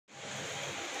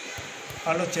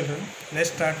Hello children,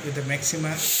 let's start with the maxima,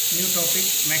 new topic,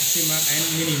 maxima and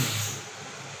minima.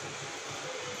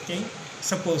 Okay,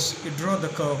 suppose you draw the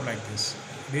curve like this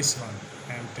one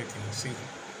I am taking, see.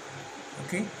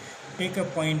 Okay, take a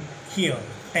point here,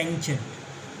 tangent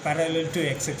parallel to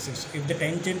x-axis. If the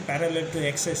tangent parallel to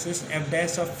x-axis, f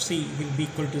dash of c will be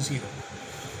equal to 0.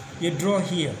 You draw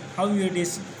here, how it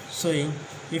is showing,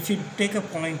 if you take a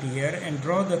point here and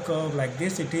draw the curve like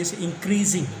this, it is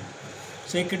increasing.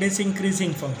 So it is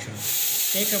increasing function.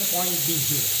 Take a point B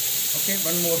here. Okay,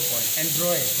 one more point and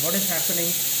draw it. What is happening?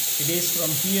 It is from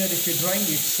here, if you're drawing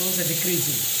it, shows a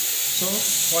decreasing. So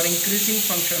for increasing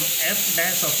function, f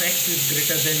dash of x is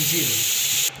greater than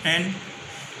 0 and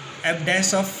f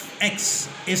dash of x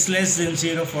is less than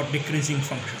 0 for decreasing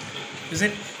function. Is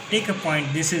it? Take a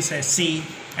point, this is a C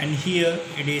and here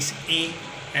it is A,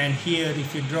 and here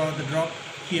if you draw the drop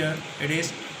here, it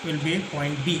is will be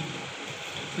point B.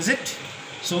 Is it?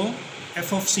 So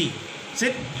f of c, is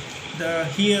it? The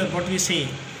here what we say,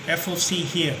 f of c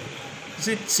here, is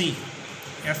it? C,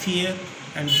 f here,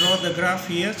 and draw the graph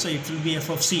here, so it will be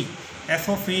f of c. F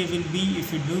of a will be,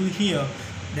 if you do here,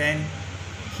 then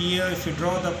here if you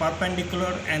draw the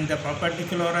perpendicular and the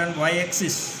perpendicular and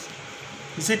y-axis,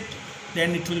 is it?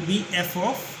 Then it will be f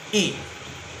of a.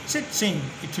 Is it? Same,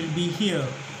 it will be here,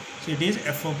 so it is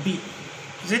f of b.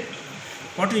 Is it?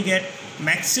 What we get?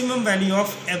 Maximum value of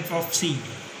f of c.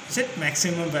 Is it?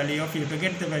 Maximum value of, you to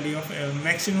get the value of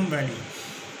maximum value.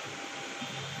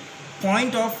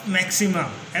 Point of maxima,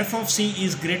 f of c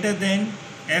is greater than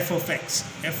f of x.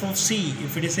 F of c,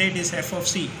 if it is said, is f of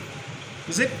c.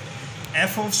 Is it?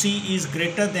 F of c is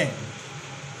greater than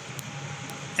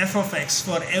f of x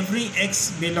for every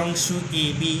x belongs to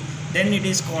a, b, then it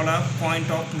is called a point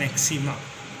of maxima.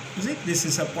 Is it? This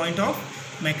is a point of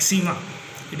maxima.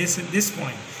 It is this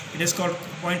point. It is called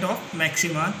point of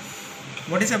maxima.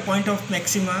 What is a point of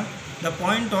maxima? The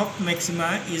point of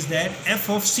maxima is that f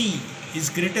of c is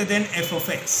greater than f of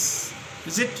x.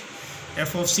 Is it?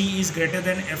 F of c is greater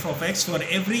than f of x for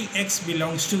every x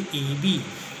belongs to a, b,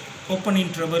 open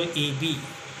interval a, b.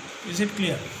 Is it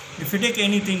clear? If you take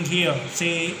anything here,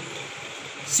 say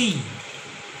c,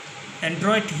 and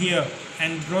draw it here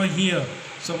and draw here,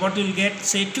 so what will get?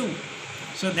 Say 2.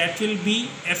 So that will be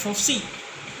f of c,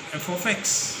 f of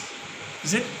x.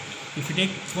 Is it? If you take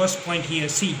first point here,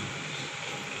 c,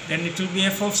 then it will be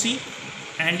f of c,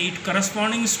 and it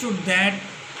corresponding to that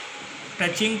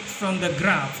touching from the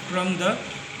graph, from the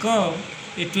curve,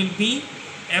 it will be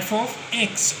f of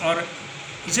x, or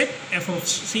is it f of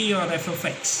c or f of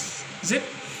x? Is it?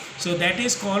 So that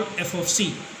is called f of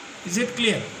c. Is it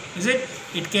clear? Is it?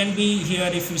 It can be here,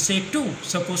 if you say 2,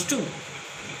 suppose 2.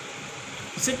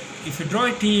 Is it? If you draw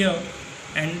it here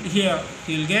and here,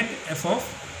 you will get f of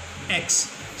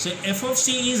x. So f of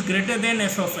c is greater than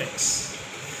f of x.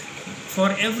 For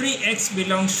every x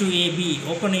belongs to a, b,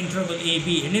 open interval a,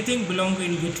 b, anything belong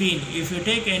in between, if you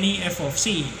take any f of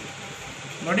c,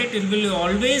 but it will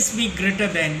always be greater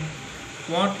than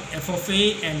what? F of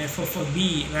a and f of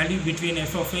b, value between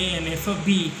f of a and f of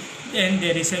b, then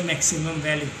there is a maximum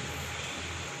value.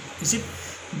 Is it?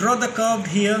 Draw the curve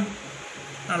here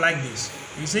like this.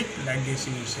 Is it? Like this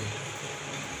you say.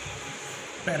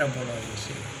 Parabola you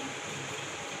say.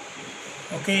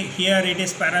 Okay, here it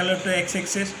is parallel to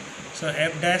x-axis, so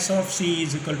f dash of c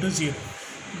is equal to 0.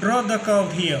 Draw the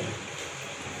curve here.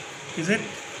 Is it?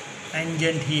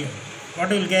 Tangent here. What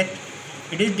will get?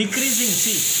 It is decreasing,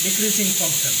 see, decreasing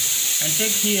function. And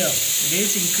take here, it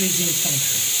is increasing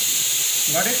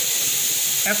function. Got it?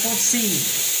 F of c,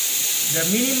 the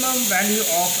minimum value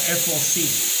of f of c.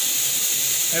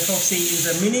 F of c is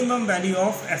the minimum value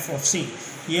of f of c.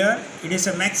 Here it is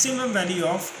a maximum value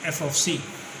of f of c.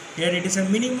 Here it is a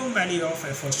minimum value of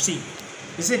f of c.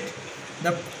 Is it?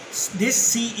 This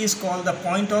c is called the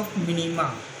point of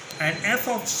minima, and f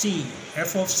of c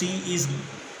is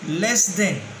less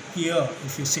than, here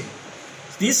if you see,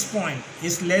 this point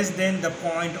is less than the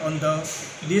point on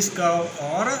this curve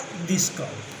or this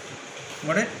curve.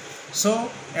 Got it?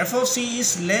 So f of c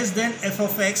is less than f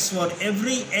of x for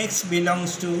every x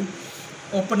belongs to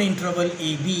open interval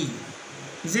a, b.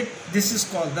 Is it? This is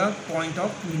called the point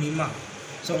of minima.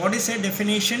 So what is a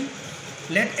definition?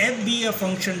 Let f be a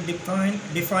function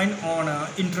defined on an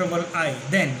interval I.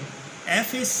 Then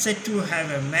f is said to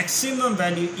have a maximum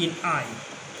value in I.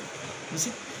 You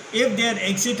see? If there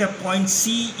exist a point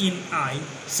c in I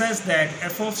such that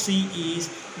f of c is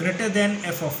greater than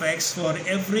f of x for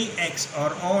every x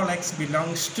or all x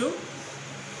belongs to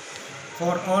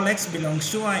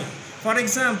I. For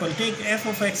example, take f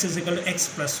of x is equal to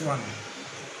x plus 1.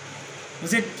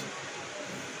 Is it?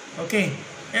 Okay,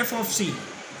 f of c,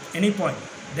 any point,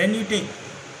 then you take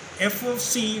f of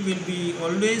c will be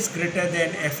always greater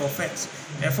than f of x.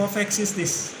 F of x is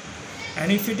this,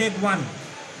 and if you take 1,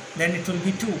 then it will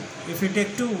be 2. If you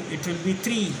take 2, it will be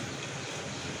 3.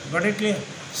 Got it clear?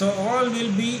 So all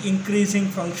will be increasing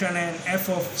function, and f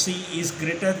of c is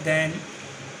greater than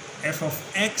f of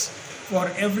x for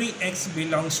every x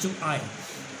belongs to I.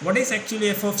 What is actually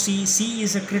f of c? C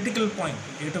is a critical point.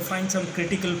 You have to find some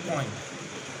critical point.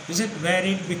 Is it where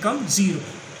it becomes 0?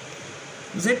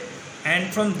 Is it?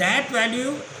 And from that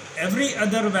value, every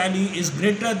other value is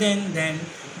greater than, then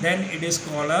it is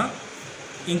called a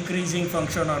increasing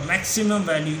function or maximum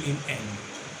value in n.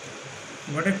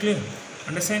 Got it clear?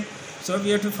 Understand? So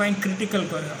we have to find critical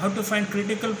point. How to find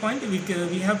critical point? We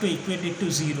have to equate it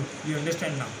to 0. You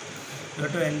understand now? You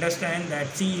have to understand that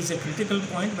c is a critical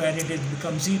point where it is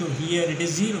becomes 0. Here it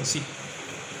is 0. See,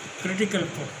 critical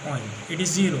point, it is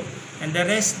 0, and the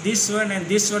rest, this one and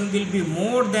this one, will be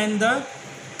more than the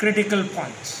critical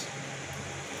points.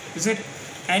 Is it?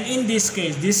 And in this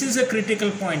case, this is a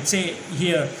critical point. Say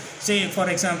here, say for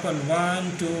example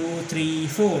 1, 2, 3,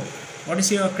 4. What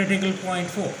is your critical point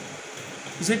 4?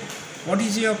 Is it? What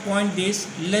is your point is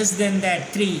less than that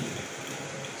 3.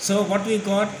 So what we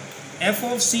got, f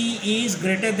of c is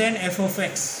greater than f of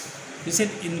x. Is it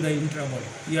in the interval?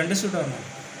 You understood or not?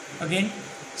 Again,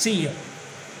 see here,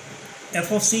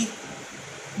 f of c,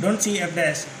 don't see f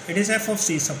dash, it is f of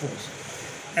c. Suppose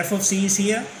f of c is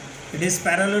here, it is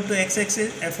parallel to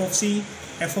x-axis. F of c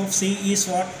is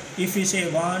what? If you say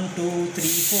 1, 2, 3, 4,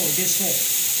 it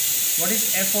is 4. What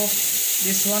is f of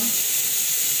this one?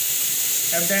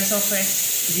 F dash of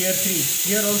x, here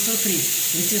 3, here also 3,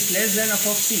 which is less than f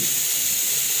of c,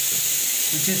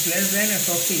 which is less than f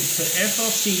of c. So f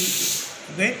of c,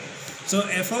 okay, so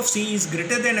f of c is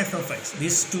greater than f of x.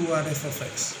 These two are f of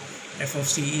x. F of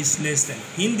c is less than.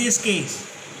 In this case,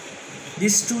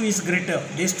 this 2 is greater.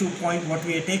 This 2 point what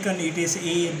we have taken, it is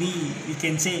a, b, we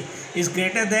can say is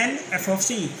greater than f of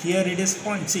c. Here it is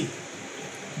point c.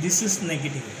 This is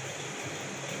negative.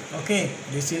 Okay,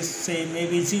 this is say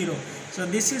maybe 0. So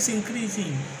this is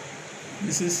increasing.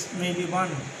 This is maybe 1.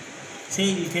 Say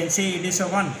you can say it is a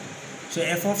 1. So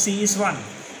f of c is 1.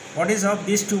 What is of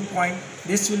these 2 points?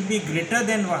 This will be greater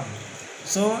than 1.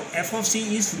 So f of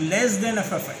c is less than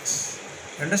f of x.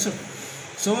 Understood?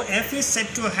 So f is said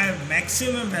to have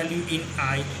maximum value in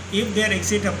I if there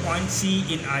exists a point c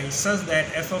in I such that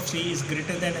f of c is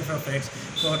greater than f of x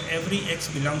for every x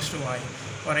belongs to I.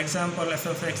 For example, f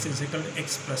of x is equal to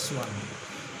x plus 1.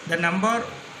 The number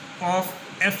of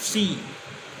fc,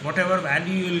 whatever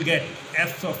value you will get,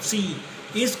 f of c,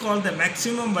 is called the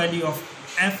maximum value of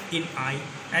f in I,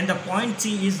 and the point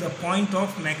c is the point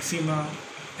of maxima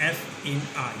f in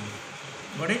I.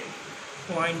 Got it?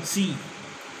 Point c.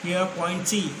 Here point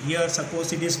c, here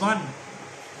suppose it is 1.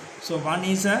 So 1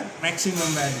 is a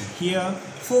maximum value. Here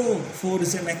 4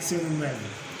 is a maximum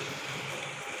value.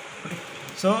 Okay.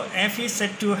 So f is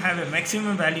said to have a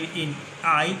maximum value in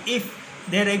I if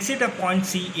there exists a point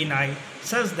c in I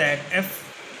such that f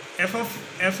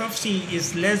of c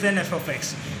is less than f of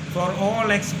x for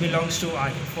all x belongs to I.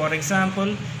 For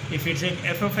example, if you take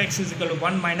f of x is equal to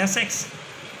 1 minus x,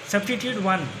 substitute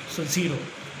 1, so 0.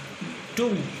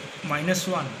 2 minus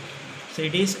 1, so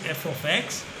it is f of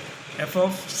x. F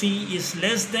of c is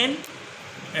less than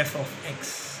f of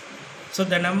x. So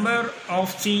the number of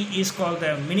c is called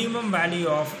the minimum value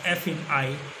of f in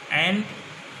I, and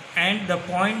the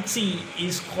point c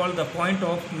is called the point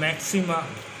of maxima.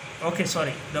 Okay,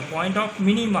 sorry, the point of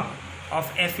minima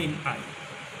of f in I.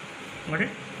 Okay,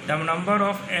 the number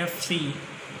of fc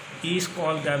is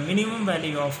called the minimum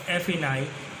value of f in I,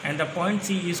 and the point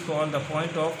c is called the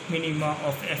point of minima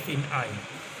of f in I.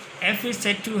 F is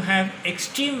said to have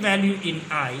extreme value in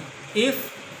I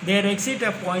if there exists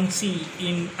a point c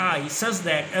in I such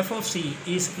that f of c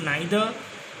is neither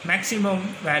maximum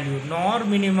value nor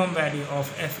minimum value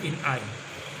of f in I.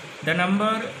 The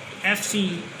number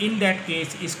fc in that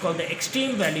case is called the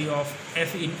extreme value of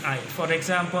f in I. For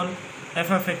example,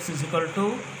 f of x is equal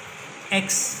to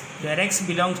x, where x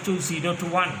belongs to 0 to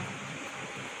 1.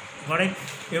 Got it?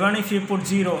 Even if you put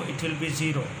 0, it will be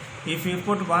 0. If you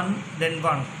put 1, then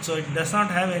 1. So it does not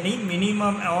have any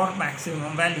minimum or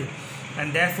maximum value,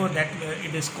 and therefore that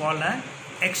it is called an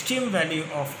extreme value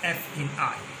of f in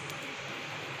I.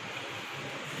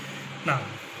 Now,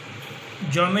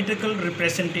 geometrical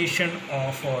representation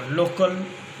of local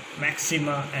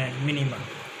maxima and minima.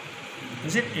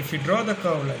 Is it? If you draw the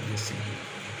curve like this,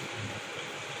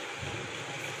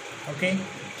 okay,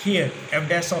 here f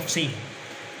dash of c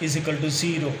is equal to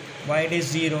 0. Why it is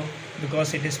 0?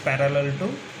 Because it is parallel to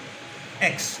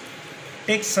x.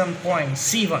 Take some point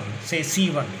c1, say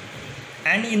c1.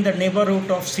 and in the neighborhood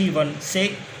of C1,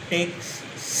 say take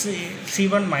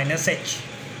C1 minus H,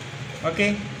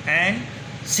 okay, and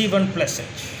C1 plus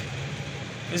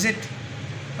H. Is it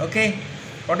okay?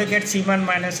 What to get C1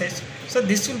 minus H? So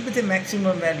this will be the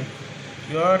maximum value.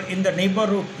 You are in the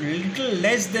neighborhood little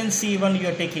less than C1 you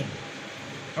are taking.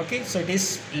 Okay, so it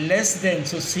is less than,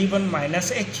 so C1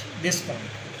 minus H, this point.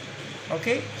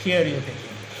 Okay, here you are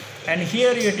taking, and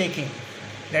here you are taking,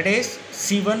 that is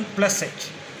C1 plus H.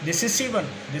 This is C1,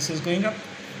 this is going up,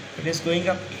 it is going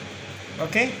up.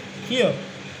 Okay, here,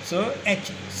 so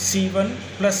H, C1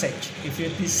 plus H. If you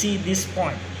see this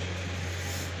point,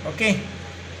 okay,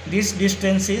 this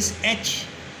distance is H.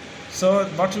 So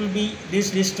what will be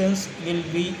this distance? Will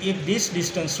be, if this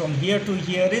distance from here to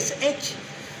here is H,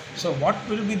 so what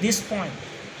will be this point?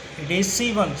 It is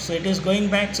C1, so it is going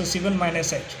back, so C1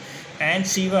 minus H, and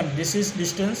C1, this is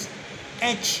distance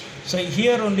H, so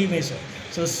here only measure,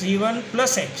 so C1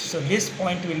 plus H, so this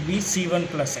point will be C1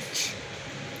 plus H.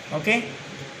 Okay,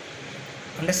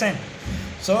 understand?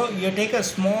 So you take a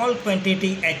small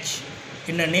quantity H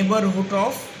in the neighborhood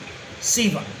of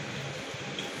C1.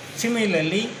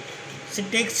 Similarly, so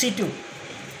take C2,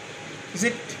 is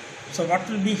it? So what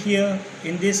will be here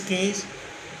in this case?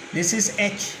 This is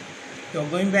H, you are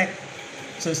going back,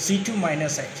 so C2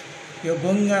 minus H. You are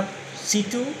going up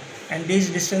C2, and this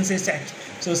distance is H,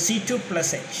 so C2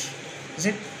 plus H, is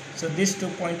it? So this 2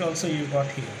 point also you got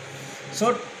here.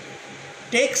 So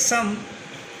take some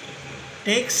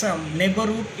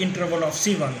neighborhood interval of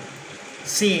C1,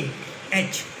 say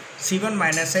H, C1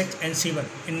 minus H and C1.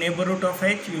 In neighborhood of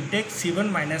H, you take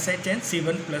C1 minus H and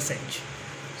C1 plus H.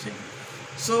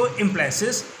 So implies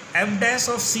is f dash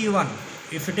of C1,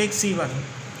 if you take C1,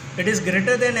 it is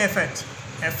greater than f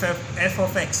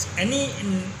of x, any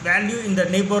value in the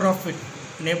neighborhood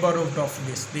of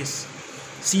this.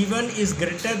 C1 is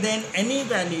greater than any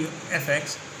value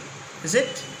fx, is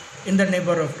it? In the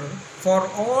neighborhood for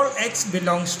all x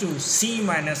belongs to C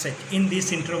minus H, in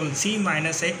this interval C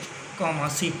minus H comma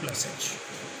C plus H,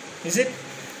 is it?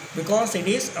 Because it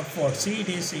is upward, see, it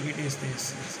is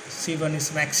this, C1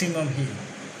 is maximum here,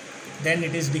 then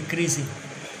it is decreasing,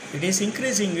 it is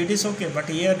increasing, it is okay, but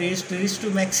here it is reached to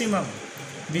maximum,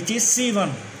 which is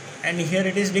C1, and here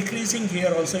it is decreasing,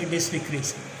 here also it is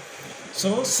decreasing.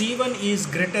 So C1 is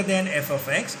greater than f of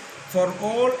x for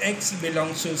all x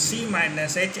belongs to C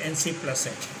minus H and C plus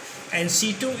H, and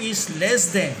C2 is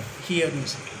less than, here you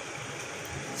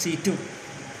see C2,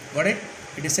 got it?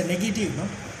 It is a negative, no?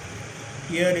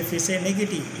 Here if we say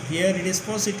negative, here it is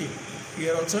positive,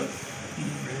 here also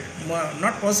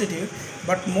not positive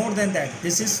but more than that,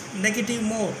 this is negative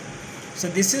more, so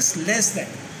this is less than.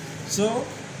 So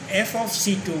f of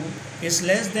C2 is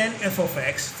less than f of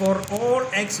x for all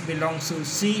x belongs to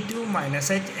C2 minus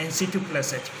H and C2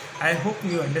 plus H. I hope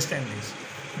you understand this.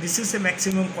 This is a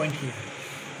maximum point here.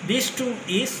 This 2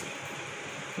 is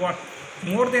what?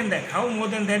 More than that. How more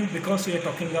than that? Because we are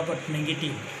talking about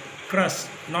negative. Crust,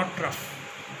 not trough.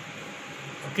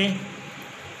 Okay?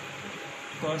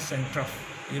 Crust and trough.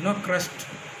 You know crust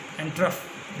and trough.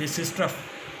 This is trough.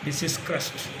 This is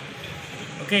crust.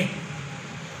 Okay?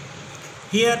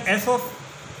 Here f of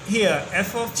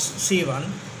C1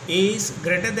 is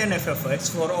greater than f of x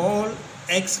for all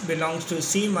x belongs to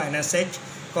C minus H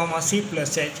comma C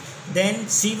plus H. Then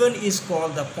C1 is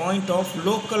called the point of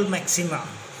local maxima,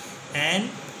 and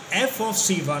f of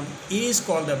C1 is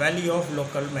called the value of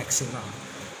local maxima,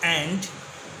 and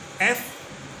f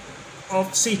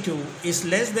of C2 is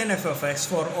less than f of x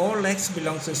for all x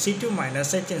belongs to C2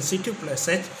 minus H and C2 plus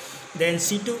H. Then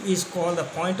C2 is called the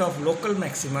point of local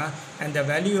maxima, and the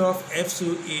value of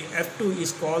F2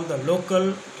 is called the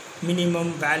local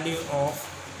minimum value of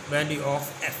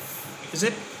f. Is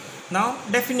it? Now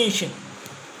definition.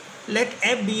 Let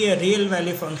f be a real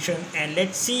value function and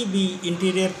let C be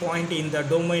interior point in the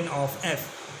domain of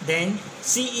f. Then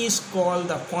C is called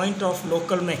the point of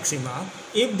local maxima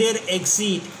if there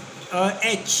exist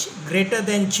h greater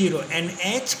than 0 and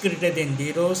h greater than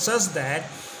 0 such that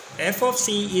f of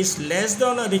C is less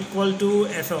than or equal to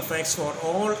f of x for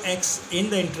all x in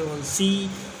the interval C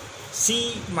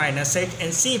minus H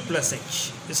and C plus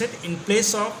H. Is it? In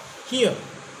place of here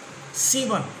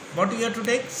C1, what you have to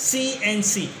take? C and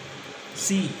C.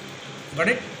 Got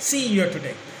it? C you have to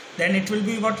take. Then it will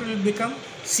be, what will it become?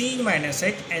 C minus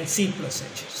H and C plus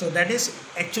H. So that is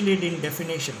actually in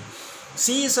definition.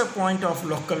 C is a point of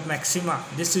local maxima.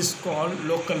 This is called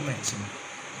local maxima.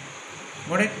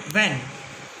 Got it?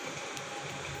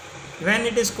 When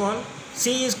it is called,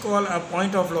 C is called a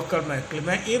point of local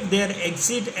maxima if there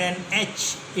exist an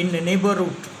H in the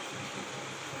neighborhood.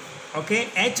 Okay,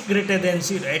 H greater than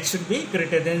 0, H should be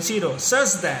greater than 0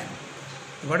 such that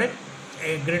Got it?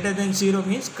 Greater than 0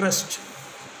 means crust.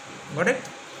 Got it?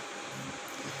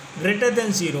 Greater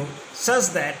than 0 such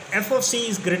that f of c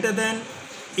is greater than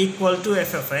equal to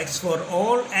f of x for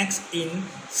all x in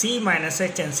c minus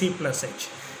h and c plus h.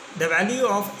 The value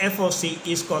of f of c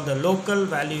is called the local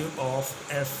value of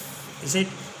f, is it?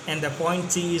 And the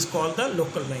point c is called the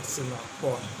local maximum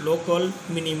point, local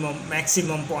minimum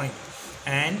maximum point,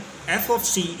 and f of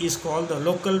c is called the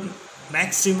local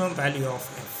maximum value of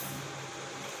f.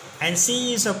 And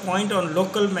c is a point on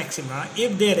local maxima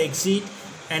if there exist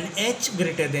an h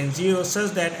greater than 0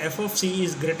 such that f of c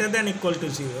is greater than equal to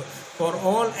 0 for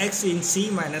all x in c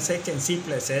minus h and c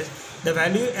plus h. The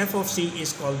value f of c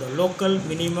is called the local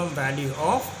minimum value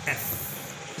of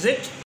f. Is it?